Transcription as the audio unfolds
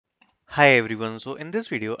Hi everyone. So in this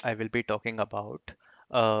video, I will be talking about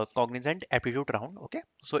Cognizant aptitude round. Okay.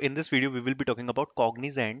 So in this video, we will be talking about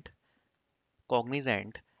Cognizant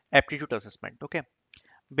aptitude assessment. Okay.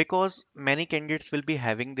 Because many candidates will be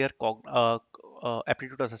having their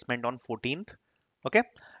aptitude assessment on 14th. Okay.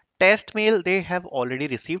 Test mail they have already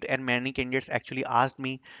received, and many candidates actually asked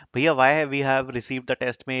me, Bhaiya, why have we have received the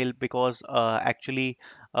test mail? Because actually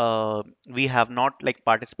we have not like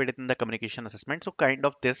participated in the communication assessment. So kind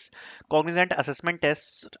of this Cognizant assessment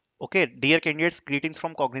test. Okay, dear candidates, greetings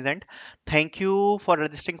from Cognizant. Thank you for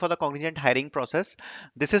registering for the Cognizant hiring process.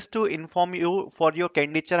 This is to inform you for your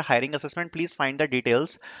candidature hiring assessment. Please find the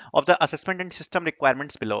details of the assessment and system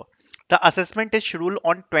requirements below. The assessment is scheduled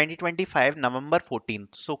on 2025 November 14th.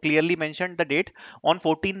 So clearly mentioned the date on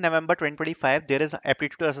 14th November 2025 there is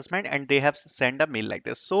aptitude assessment and they have sent a mail like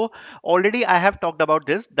this. So already I have talked about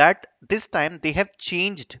this that this time they have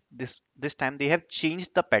changed this time they have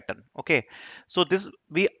changed the pattern. Okay, so this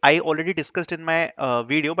we I already discussed in my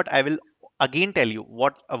video, but I will again tell you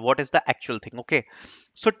what is the actual thing. Okay,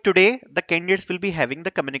 so today the candidates will be having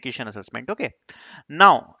the communication assessment. Okay,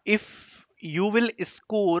 now, if you will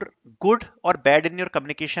score good or bad in your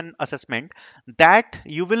communication assessment, that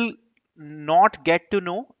you will not get to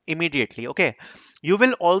know immediately. Okay, you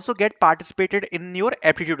will also get participated in your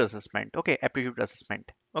aptitude assessment. Okay, aptitude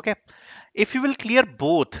assessment. Okay, if you will clear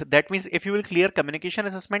both, that means if you will clear communication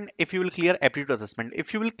assessment, if you will clear aptitude assessment,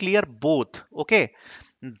 if you will clear both, okay,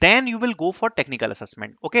 then you will go for technical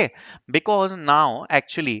assessment. Okay, because now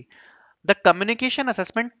actually the communication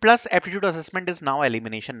assessment plus aptitude assessment is now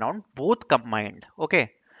elimination round, both combined.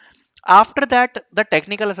 Okay. After that, the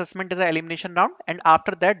technical assessment is an elimination round, and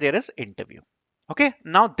after that, there is interview. Okay.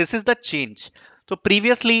 Now, this is the change. So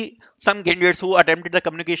previously, some candidates who attempted the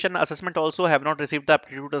communication assessment also have not received the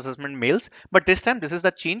aptitude assessment mails. But this time, this is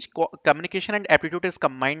the change. Communication and aptitude is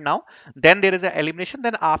combined now. Then there is a elimination.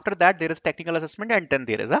 Then after that, there is technical assessment, and then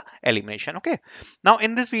there is a elimination. Okay. Now,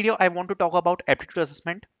 in this video, I want to talk about aptitude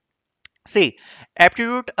assessment. See,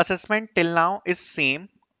 aptitude assessment till now is same.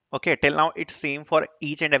 Okay, till now it's same for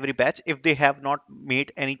each and every batch if they have not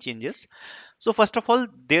made any changes. So first of all,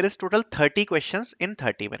 there is total 30 questions in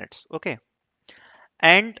 30 minutes. Okay,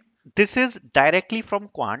 and this is directly from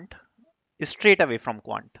Quant, straight away from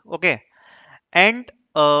Quant. Okay, and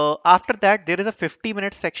after that there is a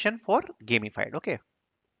 50-minute section for gamified. Okay,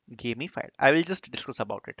 gamified. I will just discuss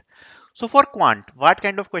about it. So for Quant, what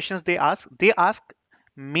kind of questions they ask? They ask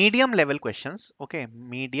medium level questions. Okay,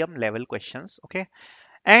 medium level questions. Okay,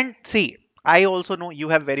 and see, I also know you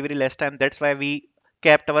have very less time. That's why we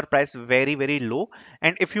kept our price very low.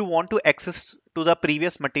 And if you want to access to the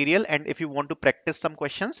previous material and if you want to practice some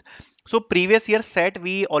questions, so previous year set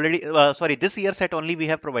we already sorry, this year set only we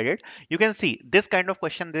have provided. You can see this kind of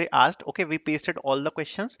question they asked. Okay, we pasted all the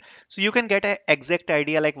questions, so you can get an exact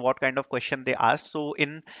idea like what kind of question they asked. So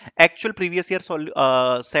in actual previous year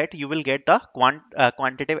set, you will get the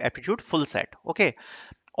quantitative aptitude full set. Okay,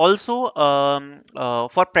 also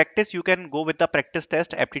for practice you can go with the practice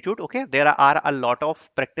test aptitude. Okay, there are a lot of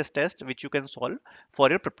practice tests which you can solve for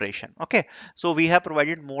your preparation. Okay, so we have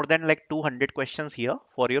provided more than like 200 questions here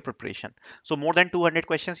for your preparation. So more than 200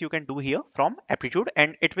 questions you can do here from aptitude,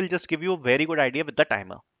 and it will just give you a very good idea with the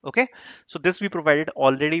timer. Okay, so this we provided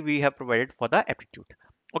already, we have provided for the aptitude.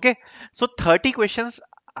 Okay, so 30 questions.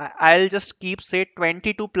 I'll just keep say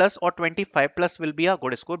 22 plus or 25 plus will be a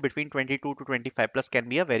good score. Between 22 to 25 plus can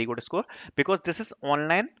be a very good score because this is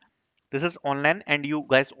online. This is online, and you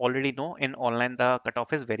guys already know in online the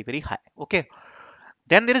cutoff is very high. Okay,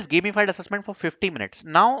 then there is gamified assessment for 50 minutes.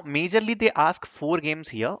 Now majorly they ask four games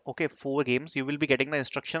here. Okay, four games. You will be getting the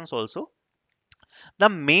instructions also. The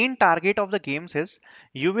main target of the games is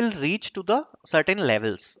you will reach to the certain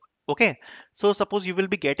levels. Okay, so suppose you will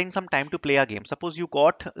be getting some time to play a game. Suppose you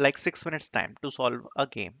got like 6 minutes time to solve a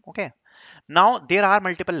game. Okay, now there are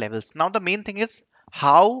multiple levels. Now the main thing is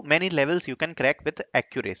how many levels you can crack with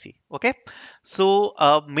accuracy. Okay, so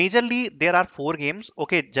majorly there are four games.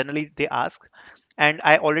 Okay, generally they ask, and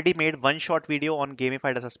I already made one short video on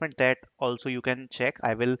gamified assessment that also you can check.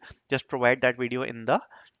 I will just provide that video in the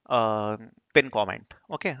uh, pin comment.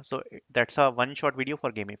 Okay, so that's a one shot video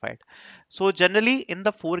for gamified. So generally in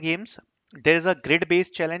the four games there is a grid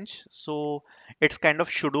based challenge. So it's kind of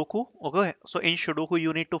Sudoku. Okay, so in Sudoku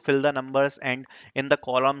you need to fill the numbers, and in the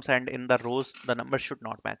columns and in the rows the numbers should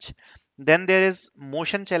not match. Then there is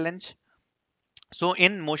motion challenge. So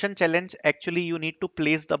in motion challenge actually you need to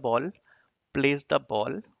place the ball,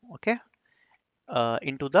 okay,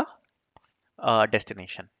 into the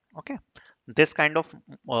destination. Okay, This kind of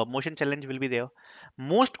motion challenge will be there.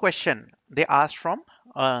 Most question they asked from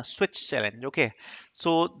switch challenge. Okay,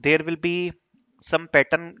 so there will be some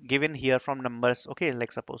pattern given here from numbers. Okay,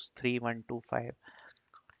 like suppose 3 1 2 5.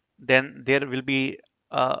 Then there will be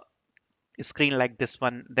a screen like this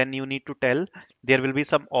one. Then you need to tell there will be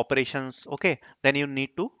some operations. Okay, then you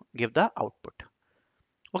need to give the output.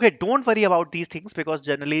 Okay, don't worry about these things because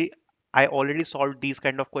generally I already solved these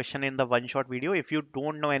kind of question in the one shot video. If you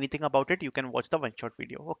don't know anything about it, you can watch the one shot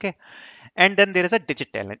video. Okay, and then there is a digit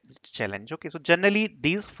challenge. Okay, so generally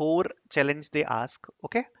these four challenge they ask.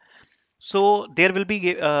 Okay, so there will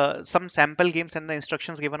be some sample games and the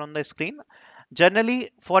instructions given on the screen.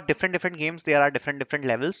 Generally for different games there are different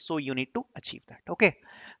levels, so you need to achieve that. Okay,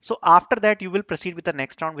 so after that you will proceed with the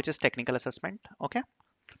next round, which is technical assessment. Okay,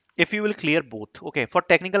 if you will clear both. Okay, for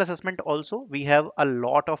technical assessment also we have a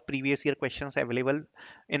lot of previous year questions available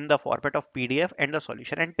in the format of PDF and the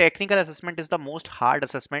solution. And technical assessment is the most hard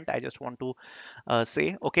assessment, I just want to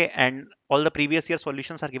say. Okay, and all the previous year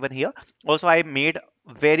solutions are given here. Also I made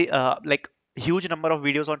very like huge number of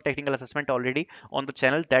videos on technical assessment already on the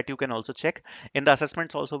channel that you can also check. In the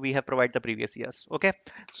assessments also we have provided the previous years. Okay,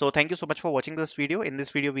 so thank you so much for watching this video. In this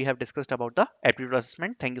video we have discussed about the aptitude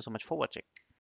assessment. Thank you so much for watching.